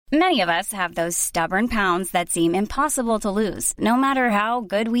Many of us have those stubborn pounds that seem impossible to lose, no matter how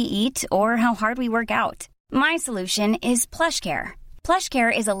good we eat or how hard we work out. My solution is PlushCare.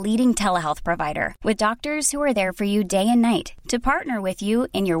 PlushCare is a leading telehealth provider with doctors who are there for you day and night to partner with you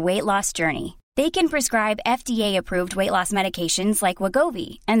in your weight loss journey. They can prescribe FDA-approved weight loss medications like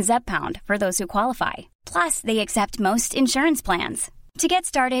Wegovy and Zepbound for those who qualify. Plus, they accept most insurance plans. To get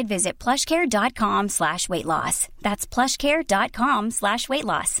started, visit plushcare.com/weightloss. That's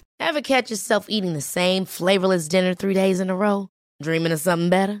plushcare.com/weightloss. Ever catch yourself eating the same flavorless dinner 3 days in a row? Dreaming of something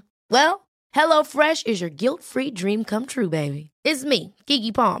better? Well, HelloFresh is your guilt-free dream come true, baby. It's me,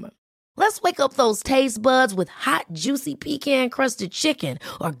 Keke Palmer. Let's wake up those taste buds with hot, juicy pecan-crusted chicken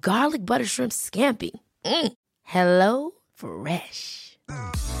or garlic butter shrimp scampi. Hello Fresh.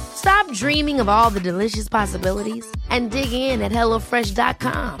 Stop dreaming of all the delicious possibilities and dig in at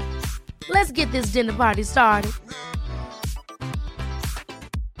HelloFresh.com. Let's get this dinner party started.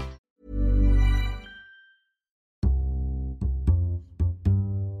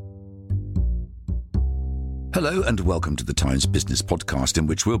 Hello and welcome to the Times Business Podcast, in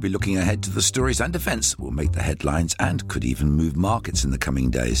which we'll be looking ahead to the stories and events that will make the headlines and could even move markets in the coming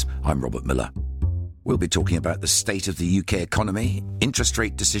days. I'm Robert Miller. We'll be talking about the state of the UK economy, interest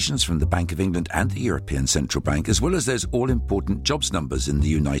rate decisions from the Bank of England and the European Central Bank, as well as those all-important jobs numbers in the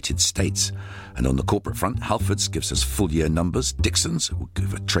United States. And on the corporate front, Halfords gives us full-year numbers, Dixons will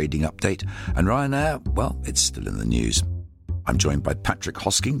give a trading update, and Ryanair, well, it's still in the news. I'm joined by Patrick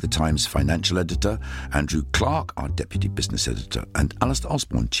Hosking, the Times financial editor, Andrew Clark, our deputy business editor, and Alistair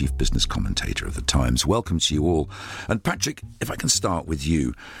Osborne, chief business commentator of the Times. Welcome to you all. And Patrick, if I can start with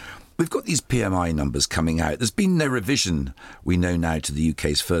you. We've got these PMI numbers coming out. There's been no revision, we know now, to the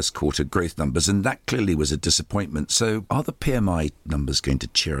UK's first quarter growth numbers, and that clearly was a disappointment. So are the PMI numbers going to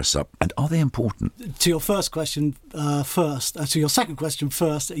cheer us up, and are they important? To your first question first, to your second question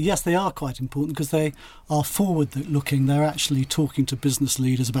first, yes, they are quite important because they are forward-looking. They're actually talking to business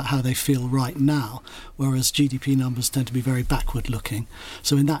leaders about how they feel right now, whereas GDP numbers tend to be very backward-looking.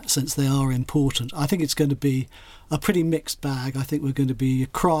 So in that sense, they are important. I think it's going to be a pretty mixed bag. I think we're going to be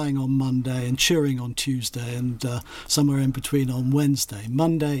crying on Monday and cheering on Tuesday and somewhere in between on Wednesday.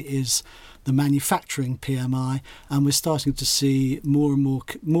 Monday is the manufacturing PMI, and we're starting to see more and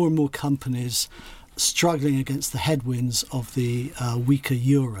more companies struggling against the headwinds of the weaker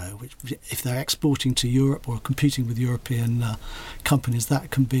euro, which, if they're exporting to Europe or competing with European companies,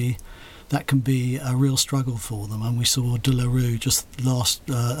 that can be a real struggle for them. And we saw De La Rue just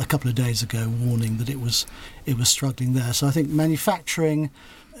a couple of days ago warning that it was struggling there. So I think manufacturing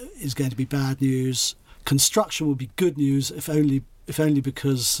is going to be bad news. Construction will be good news, if only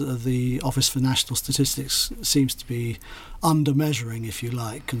because the Office for National Statistics seems to be under-measuring, if you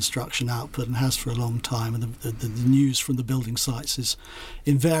like, construction output, and has for a long time. And the news from the building sites is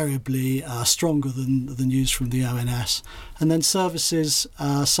invariably stronger than the news from the ONS. And then services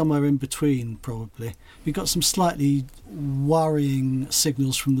somewhere in between, probably. We've got some slightly worrying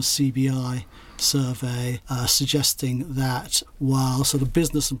signals from the CBI survey suggesting that while sort of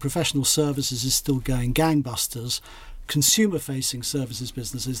business and professional services is still going gangbusters, consumer-facing services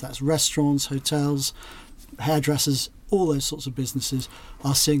businesses, that's restaurants, hotels, hairdressers, all those sorts of businesses,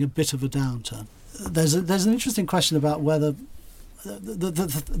 are seeing a bit of a downturn. There's an interesting question about whether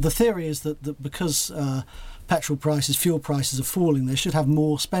the theory is that because petrol prices, fuel prices are falling, they should have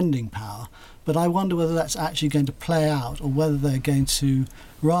more spending power. But I wonder whether that's actually going to play out, or whether they're going to,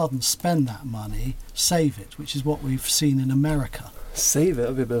 rather than spend that money, save it, which is what we've seen in America. Save it? That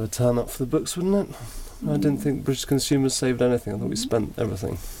would be a bit of a turn up for the books, wouldn't it? I didn't think British consumers saved anything. I thought we spent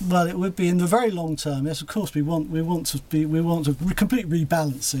everything. Well, it would be in the very long term. Yes, of course, we want a complete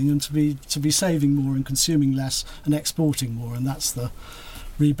rebalancing, and to be saving more and consuming less and exporting more, and that's the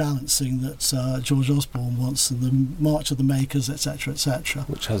rebalancing that George Osborne wants, and the March of the Makers, etc., etc.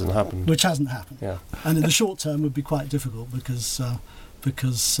 Which hasn't happened. Yeah. And in the short term would be quite difficult because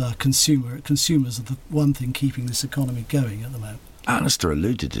consumers are the one thing keeping this economy going at the moment. Alistair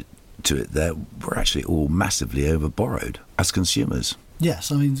alluded to it there. We're actually all massively over-borrowed as consumers.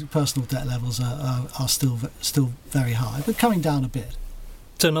 Yes, I mean, personal debt levels are still very high, but coming down a bit.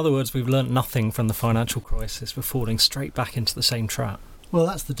 So in other words, we've learnt nothing from the financial crisis. We're falling straight back into the same trap. Well,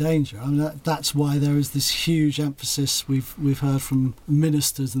 that's the danger. I mean, that's why there is this huge emphasis we've heard from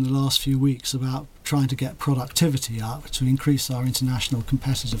ministers in the last few weeks about trying to get productivity up to increase our international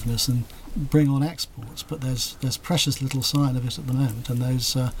competitiveness and bring on exports. But there's precious little sign of it at the moment, and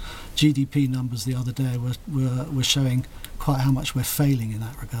those GDP numbers the other day were showing quite how much we're failing in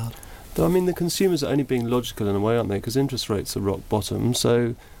that regard. Though, I mean, the consumers are only being logical in a way, aren't they? Because interest rates are rock bottom,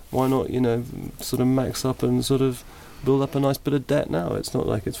 so why not, sort of max up and sort of build up a nice bit of debt now. It's not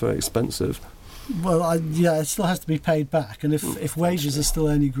like it's very expensive. Well, it still has to be paid back, and if wages are still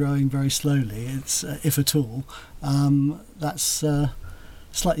only growing very slowly, it's if at all, that's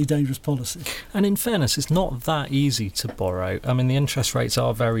slightly dangerous policy. And in fairness, it's not that easy to borrow. I mean, the interest rates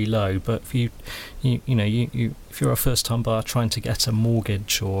are very low, but if if you're a first-time buyer trying to get a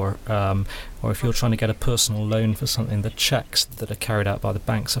mortgage, or if you're trying to get a personal loan for something, the checks that are carried out by the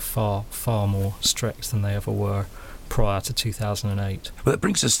banks are far more strict than they ever were prior to 2008. Well, that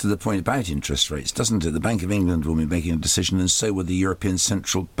brings us to the point about interest rates, doesn't it? The Bank of England will be making a decision, and so will the European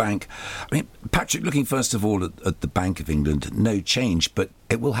Central Bank. I mean, Patrick, looking first of all at the Bank of England, no change, but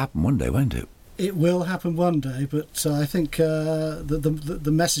it will happen one day, won't it? It will happen one day, but I think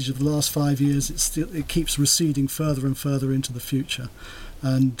the message of the last 5 years, it keeps receding further and further into the future.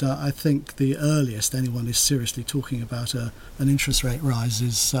 And I think the earliest anyone is seriously talking about an interest rate rise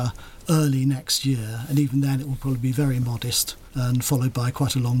is early next year, and even then it will probably be very modest and followed by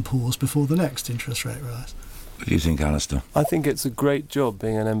quite a long pause before the next interest rate rise. What do you think, Alistair? I think it's a great job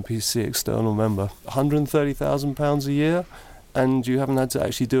being an MPC external member. £130,000 a year, and you haven't had to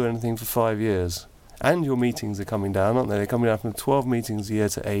actually do anything for 5 years. And your meetings are coming down, aren't they? They're coming down from 12 meetings a year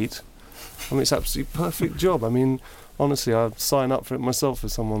to 8. I mean, it's an absolutely perfect job. I mean, honestly, I'd sign up for it myself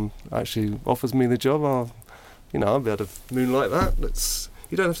if someone actually offers me the job. I'll be able to moonlight that.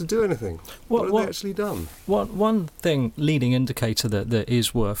 You don't have to do anything. What have they actually done? One thing, leading indicator that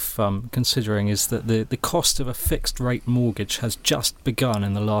is worth considering is that the cost of a fixed rate mortgage has just begun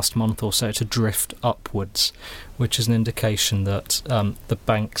in the last month or so to drift upwards, which is an indication that the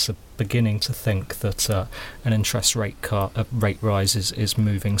banks are beginning to think that an interest rate rise is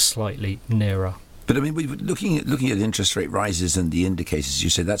moving slightly nearer. But I mean, looking at interest rate rises and the indicators, you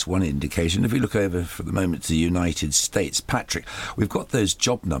say that's one indication. If we look over for the moment to the United States, Patrick, we've got those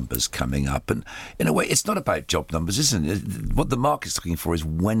job numbers coming up, and in a way, it's not about job numbers, isn't it? What the market's looking for is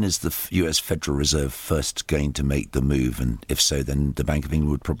when is the US Federal Reserve first going to make the move, and if so, then the Bank of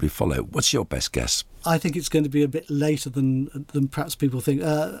England would probably follow. What's your best guess? I think it's going to be a bit later than perhaps people think.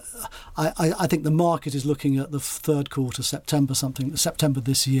 I think the market is looking at the third quarter, September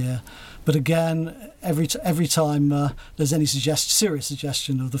this year. But again, every time there's any serious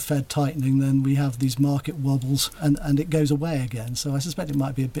suggestion of the Fed tightening, then we have these market wobbles and it goes away again. So I suspect it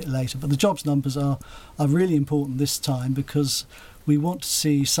might be a bit later. But the jobs numbers are really important this time, because we want to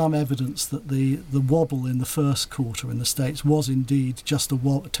see some evidence that the wobble in the first quarter in the States was indeed just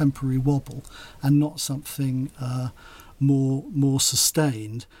a temporary wobble and not something more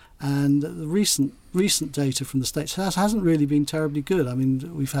sustained. And the recent data from the States hasn't really been terribly good. I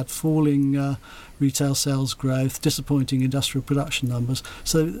mean, we've had falling retail sales growth, disappointing industrial production numbers.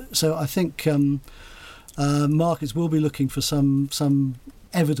 So I think markets will be looking for some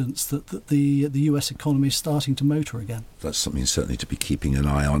evidence that the US economy is starting to motor again. That's something certainly to be keeping an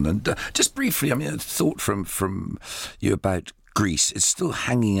eye on. And just briefly, I mean, a thought from you about Greece. It's still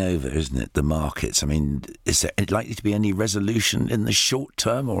hanging over, isn't it, the markets? I mean, is there likely to be any resolution in the short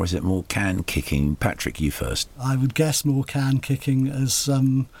term, or is it more can kicking? Patrick, you first. I would guess more can kicking, as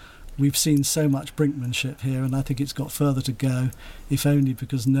we've seen so much brinkmanship here, and I think it's got further to go, if only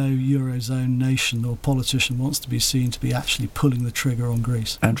because no Eurozone nation or politician wants to be seen to be actually pulling the trigger on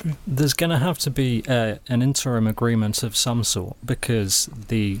Greece. Andrew? There's going to have to be an interim agreement of some sort, because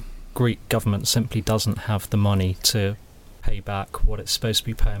the Greek government simply doesn't have the money to pay back what it's supposed to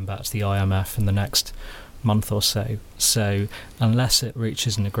be paying back to the IMF in the next month or so. So unless it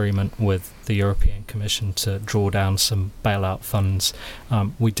reaches an agreement with the European Commission to draw down some bailout funds,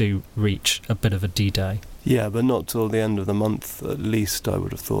 we do reach a bit of a D-Day. Yeah, but not till the end of the month at least, I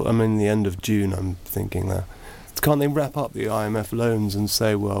would have thought. I mean, the end of June, I'm thinking there. Can't they wrap up the IMF loans and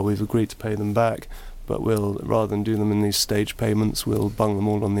say, well, we've agreed to pay them back, but we'll, rather than do them in these stage payments, we'll bung them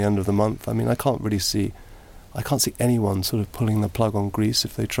all on the end of the month? I mean, I can't see anyone sort of pulling the plug on Greece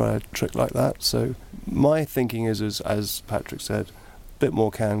if they try a trick like that. So my thinking is, as Patrick said, a bit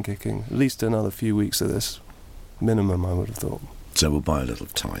more can kicking, at least another few weeks of this, minimum, I would have thought. So we'll buy a little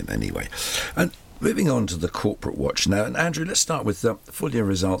time anyway. And moving on to the corporate watch now. And Andrew, let's start with the full year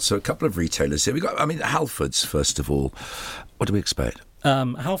results. So a couple of retailers here. Halfords, first of all. What do we expect?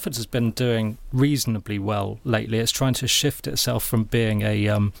 Halfords has been doing reasonably well lately. It's trying to shift itself from being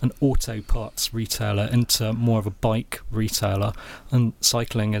an auto parts retailer into more of a bike retailer, and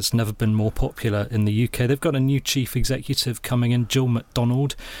cycling has never been more popular in the UK. They've got a new chief executive coming in, Jill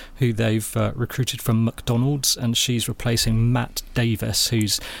McDonald, who they've recruited from McDonald's, and she's replacing Matt Davis,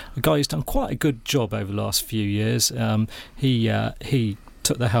 who's a guy who's done quite a good job over the last few years. He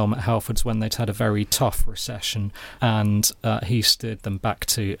took the helm at Halfords when they'd had a very tough recession, and he steered them back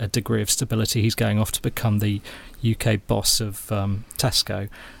to a degree of stability. He's going off to become the UK boss of Tesco.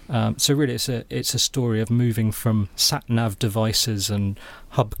 So really it's a story of moving from sat-nav devices and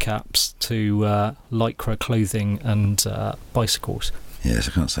hubcaps to lycra clothing and bicycles. Yes,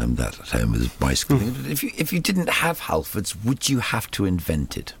 I can't say I'm that at home with bicycling. If you didn't have Halfords, would you have to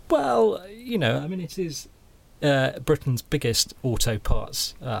invent it? Well, it is Britain's biggest auto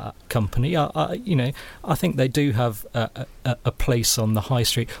parts company. I think they do have a place on the high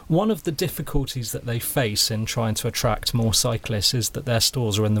street. One of the difficulties that they face in trying to attract more cyclists is that their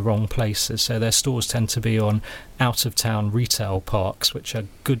stores are in the wrong places. So their stores tend to be on out-of-town retail parks, which are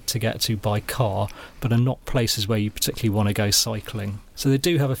good to get to by car, but are not places where you particularly want to go cycling. So they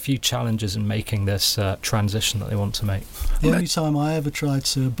do have a few challenges in making this transition that they want to make. The only time I ever tried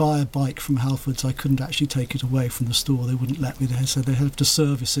to buy a bike from Halfords, I couldn't actually take it away from the store. They wouldn't let me. They said they have to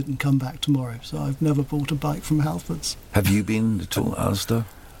service it and come back tomorrow. So I've never bought a bike from Halfords. Have you been at all, Alistair?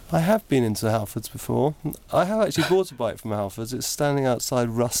 I have been into Halfords before. I have actually bought a bike from Halfords. It's standing outside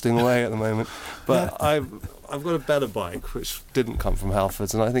rusting away at the moment. But I've got a better bike which didn't come from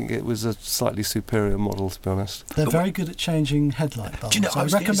Halfords, and I think it was a slightly superior model, to be honest. They're very good at changing headlight bulbs. Do you know, I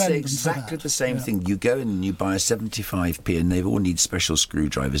was going to say exactly the same thing. You go in and you buy a 75p, and they all need special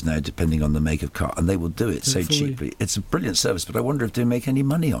screwdrivers now, depending on the make of car, and they will do it so cheaply. It's a brilliant service, but I wonder if they make any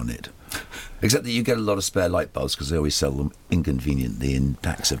money on it. Except that you get a lot of spare light bulbs because they always sell them inconveniently in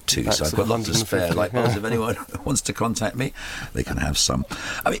packs of 2. So I've got lots of spare light bulbs. If anyone wants to contact me, they can have some.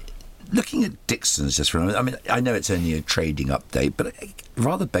 I mean, looking at Dixons just for a moment, I mean, I know it's only a trading update, but it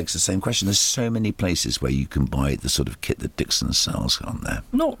rather begs the same question. There's so many places where you can buy the sort of kit that Dixons sells, aren't there?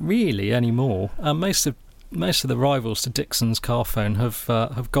 Not really anymore. Most of the rivals to Dixons Carphone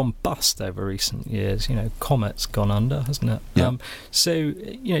have gone bust over recent years. Comet's gone under, hasn't it? Yeah. So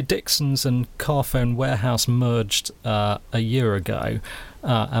Dixons and Carphone Warehouse merged a year ago,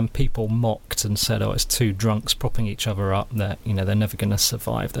 and people mocked and said, "Oh, it's two drunks propping each other up. That they're never going to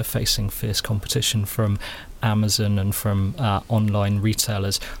survive. They're facing fierce competition from Amazon and from online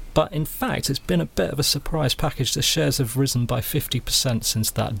retailers." But in fact, it's been a bit of a surprise package. The shares have risen by 50% since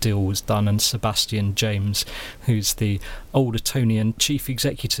that deal was done, and Sebastian James, who's the old Etonian chief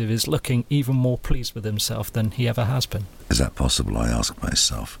executive, is looking even more pleased with himself than he ever has been. Is that possible, I ask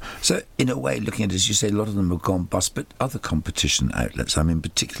myself? So, in a way, looking at it, as you say, a lot of them have gone bust, but other competition outlets, I mean,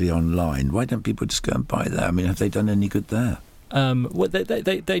 particularly online, why don't people just go and buy there? I mean, have they done any good there? Well,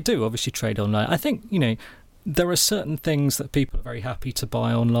 they do obviously trade online. I think, there are certain things that people are very happy to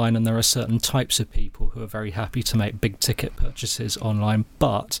buy online, and there are certain types of people who are very happy to make big ticket purchases online.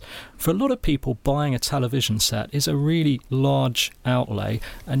 But for a lot of people, buying a television set is a really large outlay,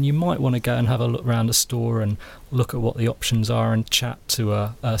 and you might want to go and have a look around a store and look at what the options are and chat to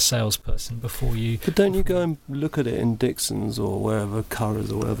a salesperson before you... But don't you go and look at it in Dixons or wherever,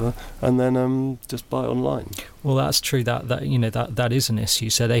 Currys or whatever, and then just buy online? Well, that's true. That is an issue.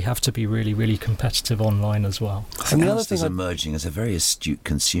 So they have to be really, really competitive online as well. And the other thing emerging as a very astute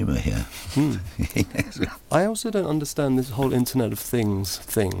consumer here. I also don't understand this whole Internet of Things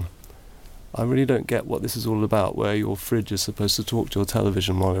thing. I really don't get what this is all about, where your fridge is supposed to talk to your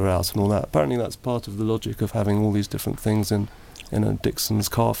television while you're out and all that. Apparently that's part of the logic of having all these different things in a Dixons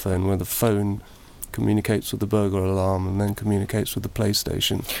Carphone, where the phone communicates with the burglar alarm and then communicates with the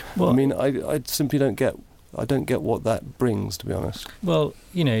PlayStation. Well, I mean, I simply don't get what that brings, to be honest. Well,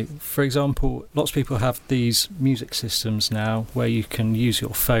 for example, lots of people have these music systems now where you can use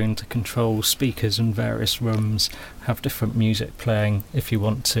your phone to control speakers in various rooms, have different music playing if you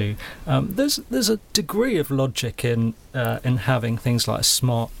want to. There's a degree of logic in having things like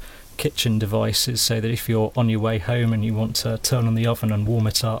smart kitchen devices, so that if you're on your way home and you want to turn on the oven and warm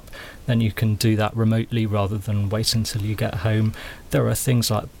it up, then you can do that remotely rather than wait until you get home. There are things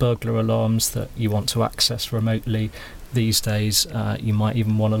like burglar alarms that you want to access remotely. These days, you might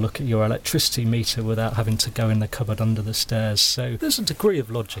even want to look at your electricity meter without having to go in the cupboard under the stairs. So there's a degree of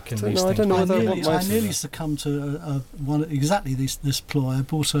logic in these things. I don't know whether I nearly succumbed to this ploy. I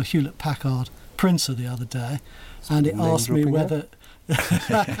bought a Hewlett-Packard printer the other day, and it asked me whether...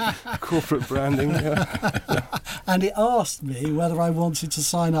 corporate branding. And it asked me whether I wanted to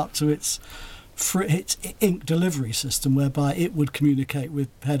sign up to its ink delivery system, whereby it would communicate with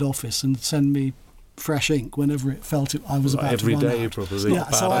head office and send me fresh ink whenever it felt I was about every to run day, out. Probably. Yeah,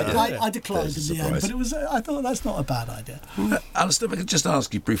 so I declined in the end, but I thought that's not a bad idea. Alistair, if I could just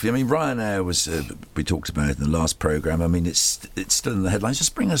ask you briefly, I mean, Ryanair was, we talked about it in the last programme, I mean, it's still in the headlines.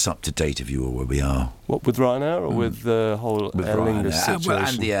 Just bring us up to date, if you will, where we are. What, with Ryanair or with the whole Aer Lingus situation? Well,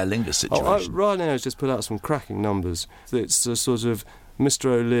 and the Aer Lingus situation. Ryanair has just put out some cracking numbers. It's a sort of Mr.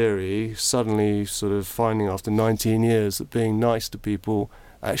 O'Leary suddenly sort of finding after 19 years that being nice to people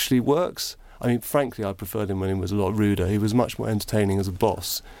actually works. I mean, frankly, I preferred him when he was a lot ruder. He was much more entertaining as a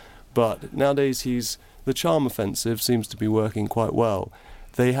boss. But nowadays the charm offensive seems to be working quite well.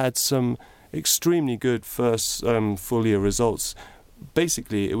 They had some extremely good first full year results.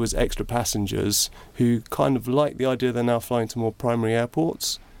 Basically, it was extra passengers who kind of like the idea they're now flying to more primary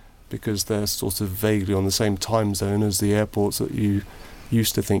airports because they're sort of vaguely on the same time zone as the airports that you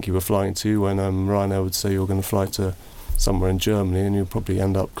used to think you were flying to when Ryanair would say you're going to fly to somewhere in Germany and you'll probably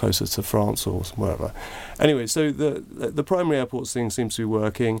end up closer to France or wherever. Anyway, so the primary airports thing seems to be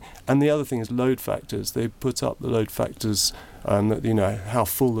working, and the other thing is load factors. They put up the load factors, how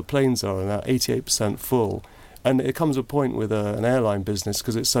full the planes are, and they're 88% full. And it comes to a point with an airline business,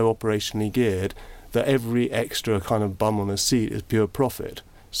 because it's so operationally geared, that every extra kind of bum on a seat is pure profit.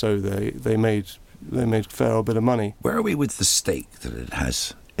 So they made a fair old bit of money. Where are we with the stake that it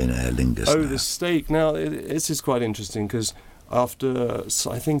has in Aer Lingus? Oh, the stake. Now, this is quite interesting because after,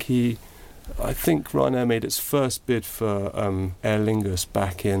 I think Ryanair made its first bid for Aer Lingus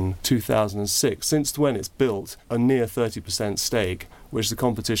back in 2006. Since when it's built a near 30% stake, which the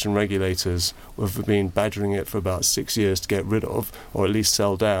competition regulators have been badgering it for about 6 years to get rid of, or at least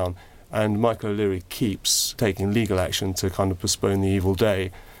sell down. And Michael O'Leary keeps taking legal action to kind of postpone the evil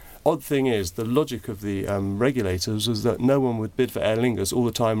day. Odd thing is, the logic of the regulators was that no one would bid for Aer Lingus all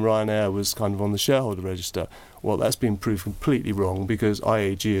the time Ryanair was kind of on the shareholder register. Well, that's been proved completely wrong because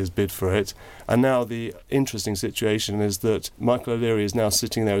IAG has bid for it. And now the interesting situation is that Michael O'Leary is now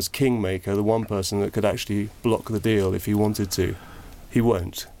sitting there as kingmaker, the one person that could actually block the deal if he wanted to. He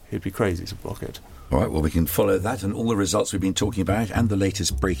won't. He'd be crazy to block it. All right, well, we can follow that and all the results we've been talking about and the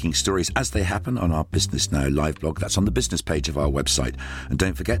latest breaking stories as they happen on our Business Now live blog. That's on the business page of our website. And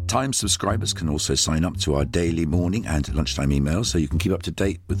don't forget, Times subscribers can also sign up to our daily morning and lunchtime emails so you can keep up to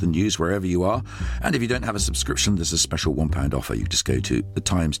date with the news wherever you are. And if you don't have a subscription, there's a special £1 offer. You just go to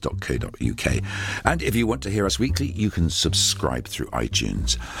thetimes.co.uk. And if you want to hear us weekly, you can subscribe through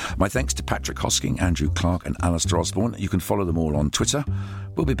iTunes. My thanks to Patrick Hosking, Andrew Clark and Alistair Osborne. You can follow them all on Twitter.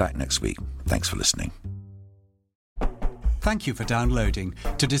 We'll be back next week. Thanks for listening. Thank you for downloading.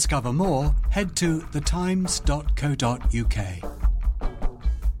 To discover more, head to thetimes.co.uk.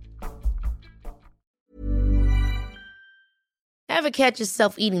 Ever catch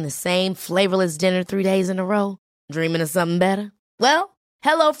yourself eating the same flavorless dinner 3 days in a row? Dreaming of something better? Well,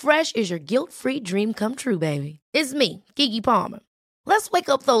 HelloFresh is your guilt-free dream come true, baby. It's me, Keke Palmer. Let's wake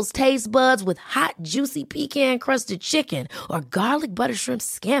up those taste buds with hot, juicy pecan-crusted chicken or garlic butter shrimp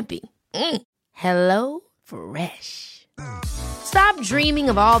scampi. Hello Fresh. Stop dreaming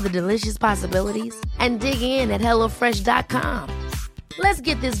of all the delicious possibilities and dig in at HelloFresh.com. Let's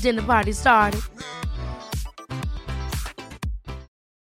get this dinner party started.